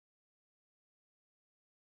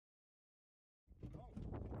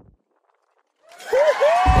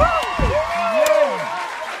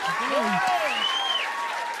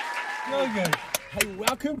good. Hey,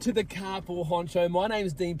 welcome to the Carpool Honcho. My name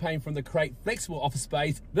is Dean Payne from the Crate Flexible Office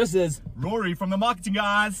Space. This is Rory from the Marketing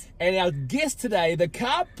Guys. And our guest today, the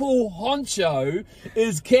Carpool Honcho,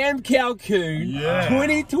 is Cam Calhoun,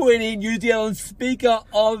 2020 New Zealand Speaker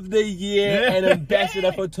of the Year and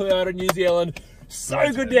Ambassador for Toyota New Zealand.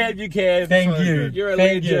 So good to have you, Cam. Thank you. You're a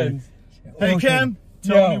legend. Hey, Awesome. Cam,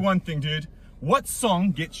 tell me one thing, dude. What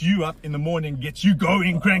song gets you up in the morning, gets you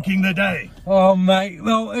going, cranking the day? Oh, mate.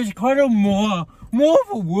 Well, it's kind of more of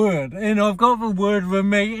a word, and I've got the word with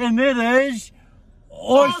me, and it is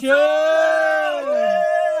awesome.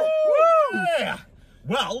 Yeah.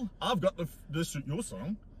 Well, I've got your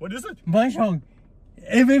song. What is it? My song,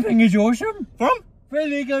 Everything is Awesome, From? the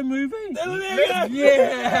Lego Movie. Yeah.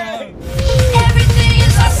 Yeah. Everything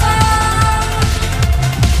is awesome.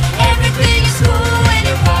 Everything is cool when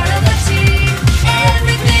you're part of the team.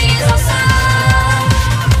 Everything is awesome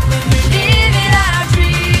when we live in our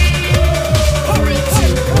dream. 3,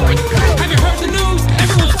 2, 1, go. Have you heard the news?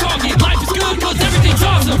 Everyone's talking. Life is good cause everything's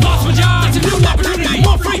awesome. Lost my job, it's a new opportunity.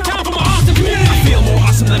 More free time for my awesome community. I feel more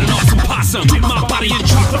awesome than an awesome possum. Dip my body in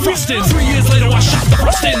chocolate frosting. 3 years later I shot the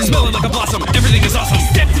frosting. Smelling like a blossom. Everything is awesome.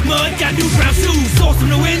 Stepped in mud, got new brown shoes. Awesome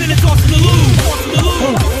to win and it's awesome to lose.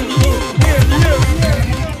 Awesome to lose.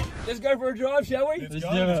 Let's go for a drive, shall we? Let's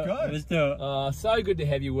go. Let's do it. So good to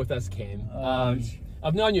have you with us, Cam.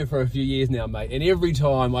 I've known you for a few years now, mate, and every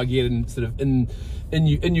time I get in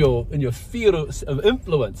in your field of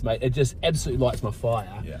influence, mate, it just absolutely lights my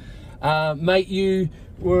fire. Yeah. Mate, you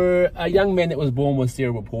were a young man that was born with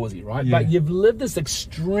cerebral palsy, right? Yeah. But you've lived this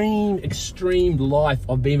extreme life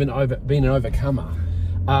of being an overcomer.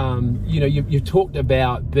 You know, you've talked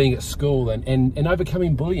about being at school and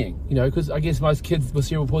overcoming bullying, you know, because I guess most kids with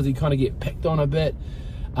cerebral palsy kind of get picked on a bit.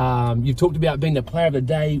 You've talked about being the player of the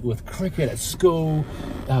day with cricket at school,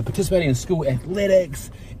 participating in school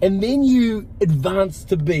athletics, and then you advanced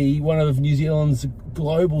to be one of New Zealand's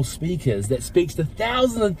global speakers that speaks to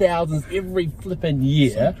thousands and thousands every flipping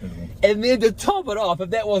year. And then to top it off,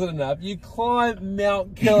 if that wasn't enough, you climbed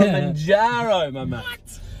Mount Kilimanjaro, my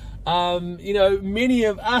mate. You know, many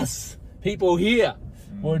of us people here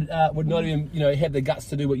would not even, you know, have the guts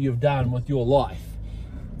to do what you've done with your life.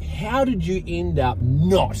 How did you end up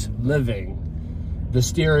not living the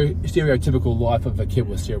stereotypical life of a kid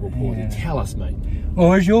with cerebral palsy? Tell us, mate.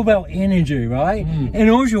 Well, it's all about energy, right? And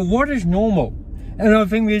also, what is normal? And I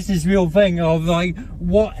think there's this real thing of like,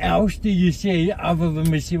 what else do you see other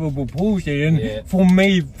than the cerebral palsy? And for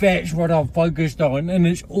me, that's what I've focused on. And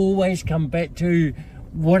it's always come back to,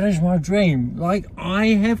 what is my dream? Like, I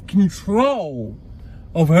have control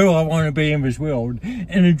of who I want to be in this world.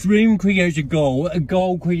 And a dream creates a goal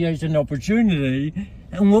creates an opportunity.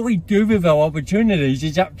 And what we do with our opportunities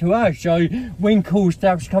is up to us. So when cool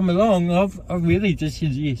stuff's come along, I've really just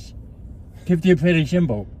said yes. Kept it pretty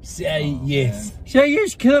simple. Say yes. Say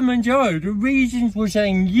yes, Kilimanjaro. The reasons we're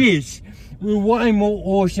saying yes were way more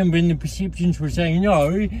awesome than the perceptions were saying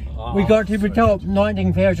no. We got to the top,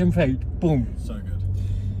 19,000 feet. Boom. So good.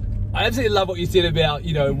 I absolutely love what you said about,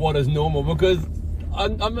 you know, what is normal, because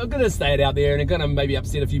I'm going to say it out there and it's going to maybe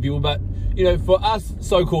upset a few people, but, you know, for us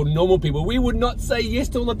so-called normal people, we would not say yes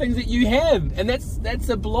to all the things that you have, and that's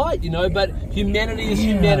a blight, you know, but humanity is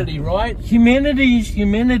humanity, right? Humanity is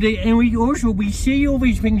humanity, and we see all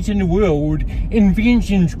these things in the world,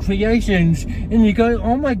 inventions, creations, and you go,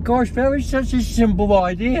 oh my gosh, that was such a simple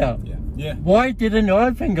idea. Yeah. Why didn't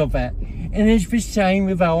I think of that? And it's the same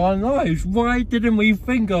with our own lives. Why didn't we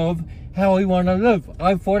think of how we want to live?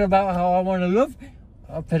 I thought about how I want to live.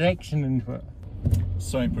 I put action into it.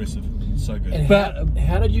 So impressive. So good. And But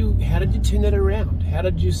how did you turn that around? How do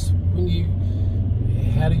you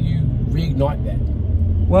reignite that?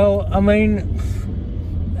 well, I mean,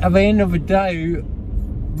 at the end of the day,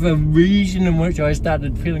 the reason in which I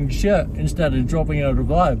started feeling shit and started dropping out of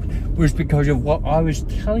life was because of what I was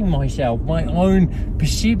telling myself, my own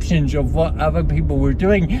perceptions of what other people were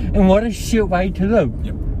doing, and what a shit way to live.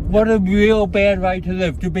 What a real bad way to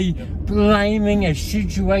live, to be blaming a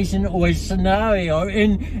situation or a scenario.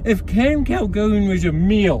 And if Cam Calhoun was a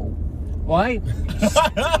meal, right?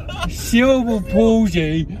 Cerebral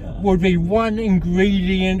palsy would be one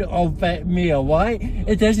ingredient of that meal, right?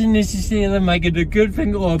 It doesn't necessarily make it a good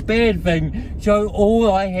thing or a bad thing. So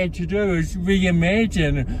all I had to do is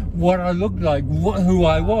reimagine what I looked like, who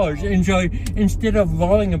I was. And so instead of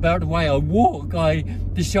rolling about the way I walk, I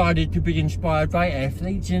decided to be inspired by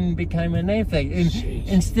athletes and became an athlete. And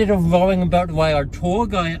instead of rolling about the way I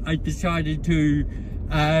talk, I decided to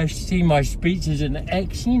see my speech as an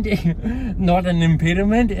accent, not an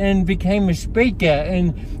impediment, and became a speaker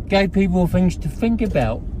and gave people things to think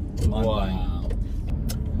about. Wow.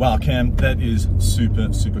 Wow, Cam, that is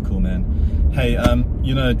super, super cool, man. Hey,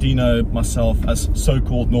 you know, Dino, myself, as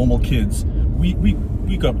so-called normal kids, we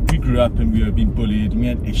grew up and we were being bullied, and we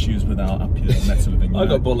had issues with our up here and that sort of thing. I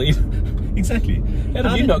got bullied. Exactly. How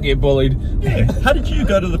did you not get bullied? Yeah. How did you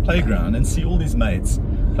go to the playground and see all these mates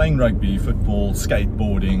playing rugby, football,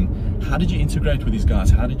 skateboarding? How did you integrate with these guys?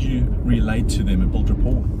 How did you relate to them and build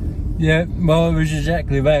rapport? Yeah, well, it was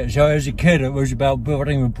exactly that. So as a kid, it was about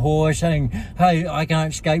building rapport, saying, hey, I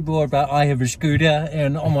can't skateboard, but I have a scooter,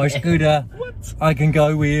 and on my scooter, I can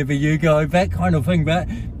go wherever you go, that kind of thing. But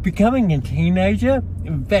becoming a teenager,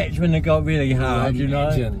 that's when it got really hard, you know?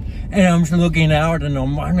 And I'm just looking out and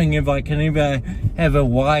I'm wondering if I can ever have a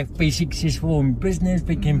wife, be successful in business,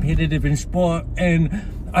 be competitive in sport. And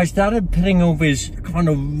I started putting all this kind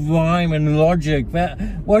of rhyme and logic that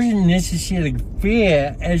wasn't necessarily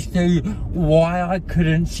fair as to why I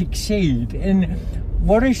couldn't succeed. And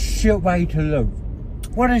what a shit way to live.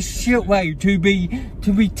 What a shit way to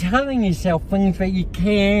be telling yourself things that you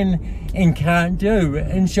can and can't do.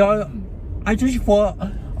 And so I just thought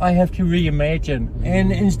I have to reimagine.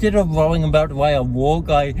 And instead of rolling about the way I walk,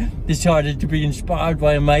 I decided to be inspired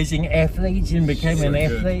by amazing athletes and became an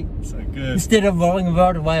athlete. So good. Instead of rolling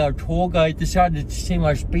about the way I talk, I decided to see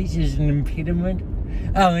my speech as an impediment.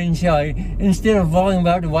 And so instead of rolling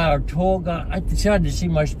about the way I talk, I decided to see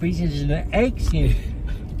my speech as an accent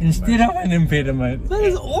instead of an impediment. That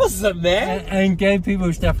is awesome, man. And gave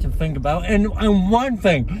people stuff to think about. And one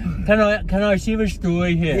thing, can I share a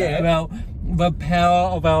story here about the power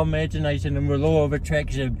of our imagination and the law of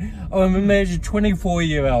attraction? I remember as a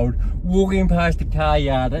 24-year-old walking past a car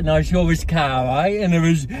yard and I saw this car, right? And it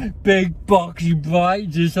was big, boxy, bright,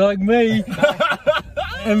 just like me.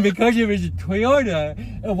 And because it was a Toyota,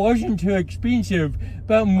 it wasn't too expensive,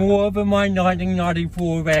 but more than my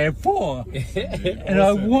 1994 RAV4. And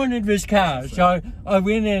I wanted this car, so I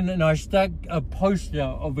went in and I stuck a poster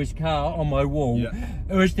of this car on my wall. Yeah.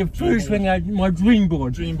 It was the first thing my dream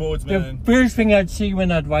board. Dream boards, The man. first thing I'd see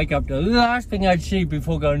when I'd wake up, the last thing I'd see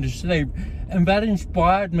before going to sleep. And that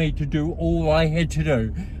inspired me to do all I had to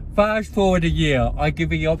do. Fast forward a year, I get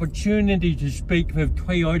the opportunity to speak with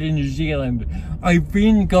Toyota New Zealand. I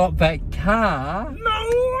then got that car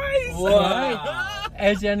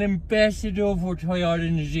as an ambassador for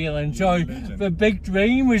Toyota New Zealand. So the big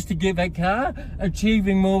dream was to get that car.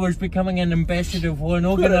 Achieving more was becoming an ambassador for an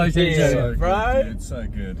organisation. So Right? good, dude. So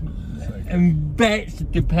good. So good. And that's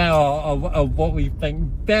the power of what we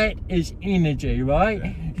think. That is energy, right?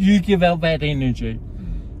 Yeah. You give out that energy.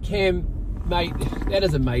 Cam, mate, that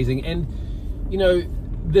is amazing. And you know,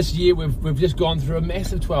 this year we've just gone through a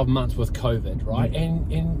massive 12 months with COVID, right?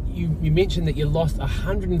 And you mentioned that you lost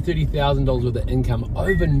 $130,000 worth of income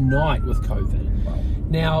overnight with COVID. Wow.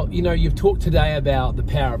 Now, you know, you've talked today about the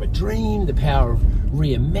power of a dream, the power of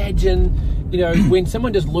reimagine. You know, when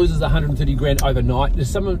someone just loses 130 grand overnight, does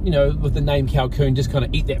someone, you know, with the name Calcoon just kind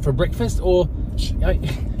of eat that for breakfast? Or you know,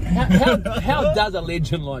 how does a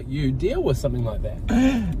legend like you deal with something like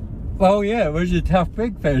that? Well, yeah, it was a tough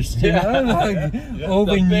breakfast, you know? Like, all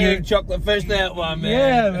the The new... big chocolate fish, that one, man.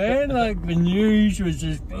 Yeah, man, like the news was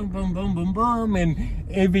just boom, boom, boom, boom, boom, and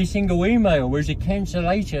every single email was a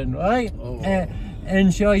cancellation, right? Oh.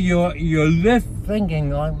 And so you're left thinking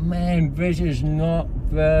like, man, this is not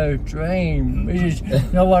the dream. This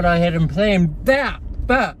is not what I had in plan.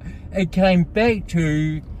 But it came back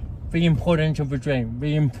to the importance of a dream,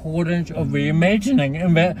 the importance of reimagining,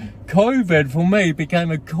 and that COVID for me became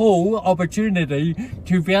a cool opportunity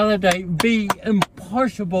to validate the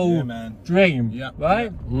impossible Yeah, man. dream, Yeah,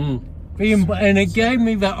 right? yeah. And it gave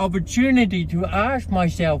me the opportunity to ask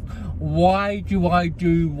myself, why do I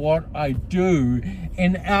do what I do?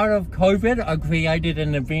 And out of COVID, I created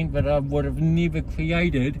an event that I would have never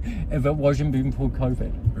created if it wasn't been for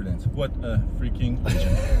COVID. Brilliant. What a freaking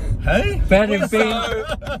legend. Hey? That What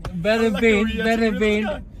a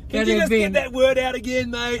event. Can you just get that word out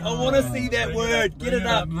again, mate? I want to see that word. Get it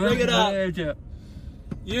up. Bring it up.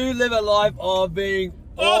 You live a life of being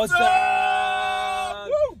awesome.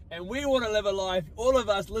 Woo! And we want to live a life, all of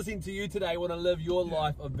us listening to you today want to live your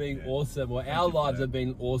life of being awesome, or our lives of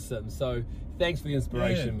being awesome. So thanks for the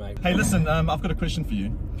inspiration, mate. Hey, listen, I've got a question for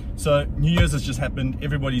you. So New Year's has just happened.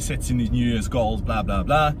 Everybody sets in these New Year's goals, blah, blah,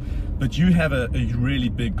 blah. But you have a really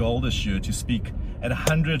big goal this year to speak at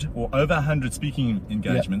 100 or over 100 speaking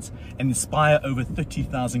engagements and inspire over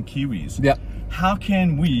 30,000 Kiwis. Yeah. How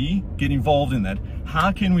can we get involved in that?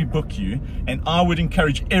 How can we book you? And I would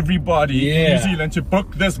encourage everybody in New Zealand to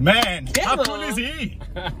book this man. How cool is he?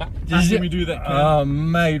 How can we do that, Cam? Oh,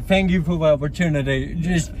 mate, thank you for the opportunity.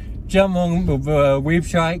 Just jump on the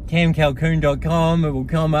website, camcalcoon.com. It will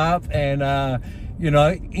come up, and you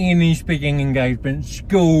know, any speaking engagement,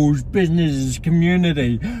 schools, businesses,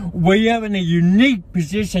 community. We are in a unique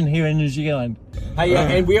position here in New Zealand. Hey,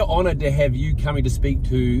 and we're honoured to have you coming to speak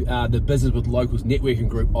to the Business with Locals networking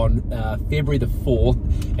group on February the 4th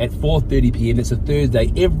at 4:30 p.m. It's a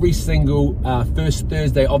Thursday. Every single first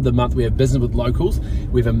Thursday of the month we have Business with Locals.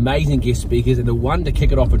 We have amazing guest speakers, and the one to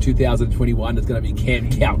kick it off for 2021 is going to be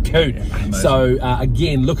Cam Calcoon. So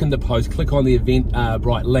again, look in the post, click on the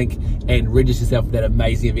Eventbrite link and register yourself for that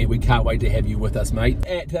amazing event. We can't wait to have you with us, mate.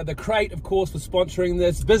 At The Crate, of course, for sponsoring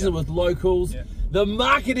this, Business with Locals. The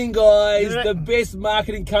marketing guys, the best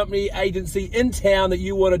marketing company agency in town that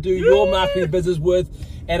you want to do your marketing business with,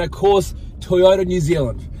 and of course Toyota New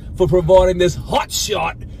Zealand for providing this hot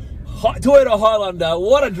Toyota Highlander.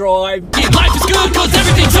 What a drive. Yeah, life is good cause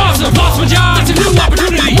everything's awesome. Lost my job, it's a new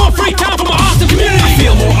opportunity. More free time for my awesome community. I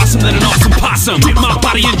feel more awesome than an awesome possum. Dip my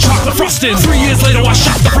body in chocolate frosting. 3 years later I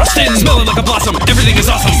shot the frosting. Smelling like a blossom, everything is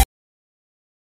awesome.